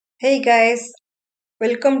Hey guys,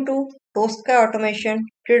 welcome to Tosca Automation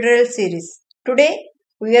tutorial series. Today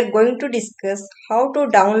we are going to discuss how to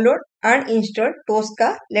download and install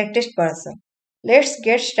Tosca latest version. Let's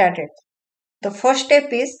get started. The first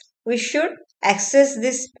step is we should access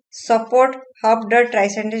this support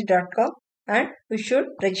hub.triscientist.com and we should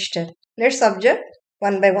register. Let's observe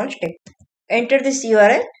one by one step. Enter this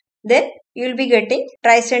URL, then you will be getting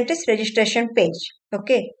Triscientist registration page.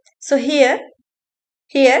 Okay, so here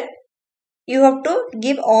you have to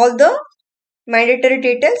give all the mandatory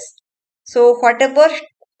details. So whatever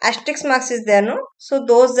asterisk marks is there, no, so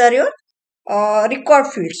those are your record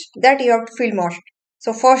fields that you have to fill most.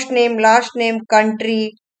 So first name, last name,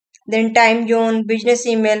 country, then time zone, business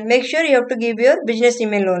email. Make sure you have to give your business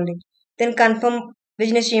email only. Then confirm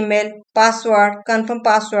business email, password, confirm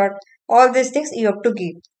password. All these things you have to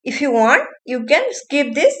give. If you want, you can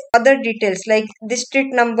skip this other details like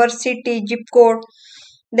district number, city, zip code,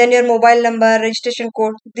 then your mobile number, registration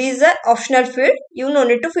code. These are optional field. You no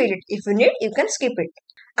need to fill it. If you need, you can skip it.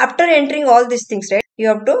 After entering all these things, right, you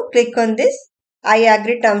have to click on this I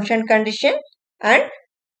agree terms and condition and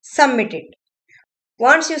submit it.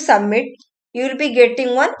 Once you submit, you will be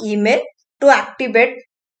getting one email to activate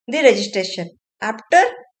the registration. After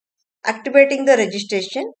activating the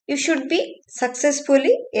registration, you should be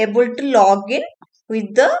successfully able to log in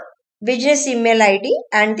with the business email ID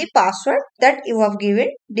and the password that you have given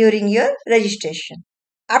during your registration.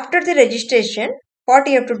 After the registration, what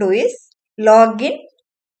you have to do is log in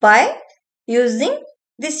by using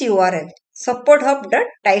this URL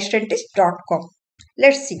supporthub.triscientist.com.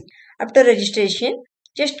 Let's see. After registration,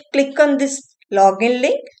 just click on this login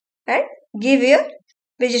link and give your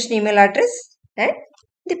business email address and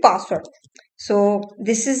the password. So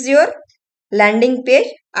this is your landing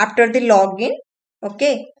page after the login.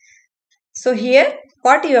 Okay. So here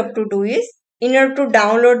what you have to do is, in order to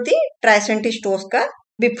download the Triscientist Tosca,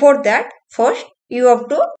 before that first you have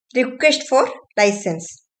to request for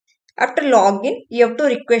license. After login, you have to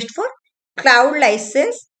request for cloud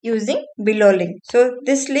license using below link. So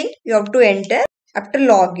this link you have to enter after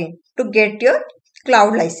login to get your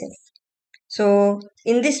cloud license. So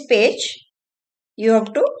in this page, you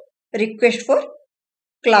have to request for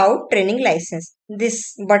cloud training license.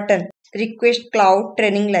 This button, request cloud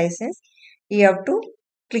training license, you have to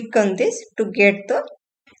click on this to get the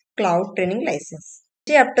cloud training license.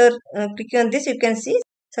 See, after clicking on this, you can see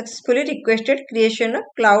successfully requested creation of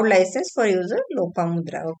cloud license for user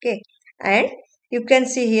Lopamudra. Okay, and you can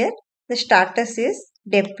see here the status is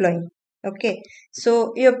deploying. Okay,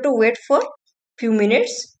 so you have to wait for few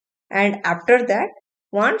minutes, and after that,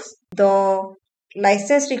 once the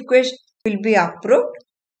license request will be approved,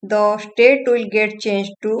 the state will get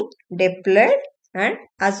changed to deployed, and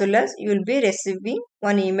as well as you will be receiving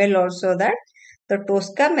one email also that the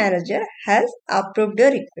Tosca manager has approved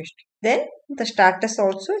your request. Then the status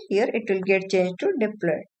also here it will get changed to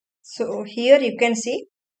deployed. So here you can see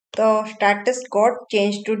the status got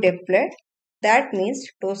changed to deployed. That means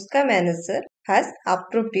Tosca manager has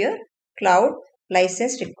approved your cloud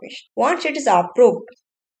license request. Once it is approved,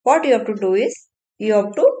 what you have to do is you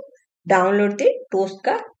have to download the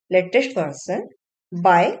Tosca latest version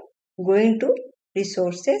by going to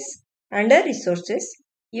resources. Under resources,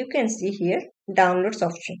 you can see here downloads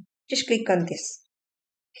option. Just click on this.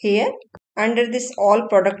 Here under this all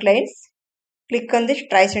product lines, click on this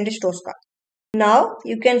Triscientist Tosca. Now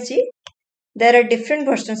you can see there are different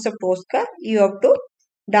versions of Tosca. You have to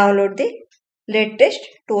download the latest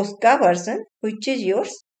Tosca version, which is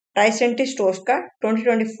yours, Triscientist Tosca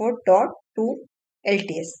 2024.2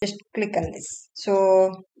 LTS. Just click on this.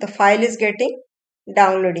 So the file is getting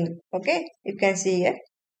downloading. Okay, you can see here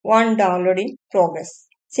one download in progress.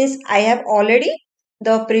 Since I have already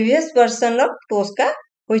the previous version of Tosca,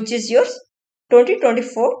 which is yours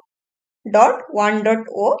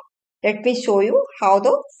 2024.1.0, let me show you how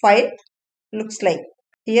the file looks like.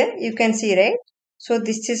 Here you can see, right? So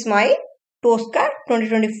this is my Tosca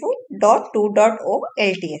 2024.2.0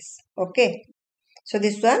 LTS. Okay. So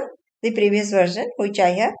this one, the previous version which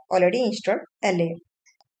I have already installed earlier.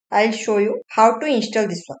 I'll show you how to install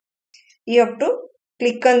this one. You have to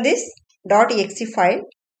click on this .exe file.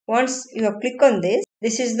 Once you have clicked on this,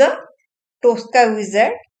 this is the Tosca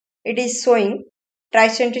wizard. It is showing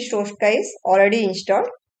Triscientist Tosca is already installed.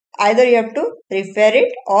 Either you have to repair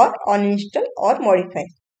it or uninstall or modify,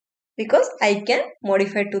 because I can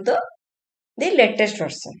modify to the latest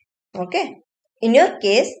version. Okay. In your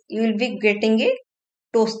case, you will be getting a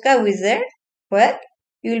Tosca wizard where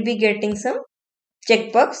you will be getting some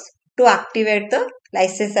checkbox to activate the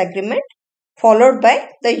license agreement, followed by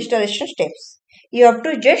the installation steps. you have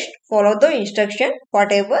to just follow the instruction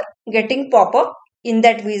whatever getting pop up in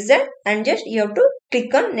that wizard, and just you have to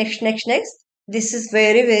click on next, next, next. This is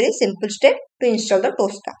very simple step to install the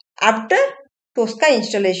Tosca. After Tosca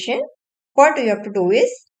installation, what you have to do is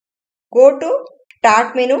go to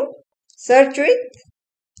start menu, search with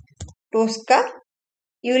Tosca.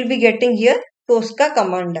 You will be getting here Tosca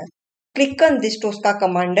commander. Click on this Tosca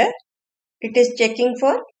commander. It is checking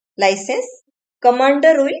for license.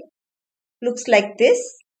 Commander will looks like this.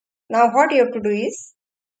 Now what you have to do is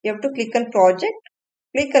you have to click on project,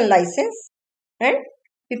 click on license, and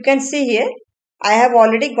you can see here I have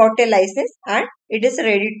already got a license and it is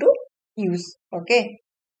ready to use. Okay,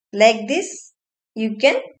 like this you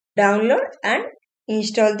can download and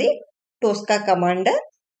install the Tosca commander,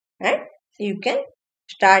 and you can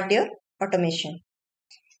start your automation.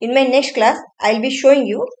 In my next class, I'll be showing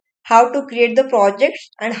you how to create the projects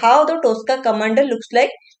and how the Tosca commander looks like.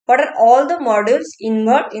 What are all the modules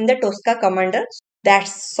involved in the Tosca commander?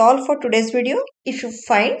 That's all for today's video. If you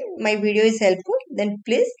find my video is helpful, then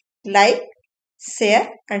please like, share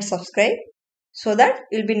and subscribe so that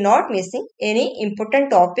you'll be not missing any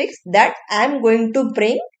important topics that I am going to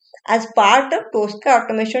bring as part of Tosca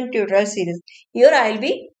automation tutorial series. Here I'll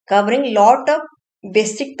be covering lot of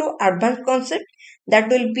basic to advanced concept that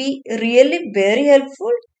will be really very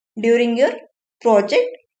helpful during your project,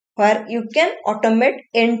 where you can automate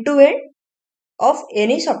end to end of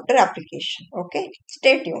any software application. Okay,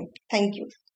 stay tuned. Thank you.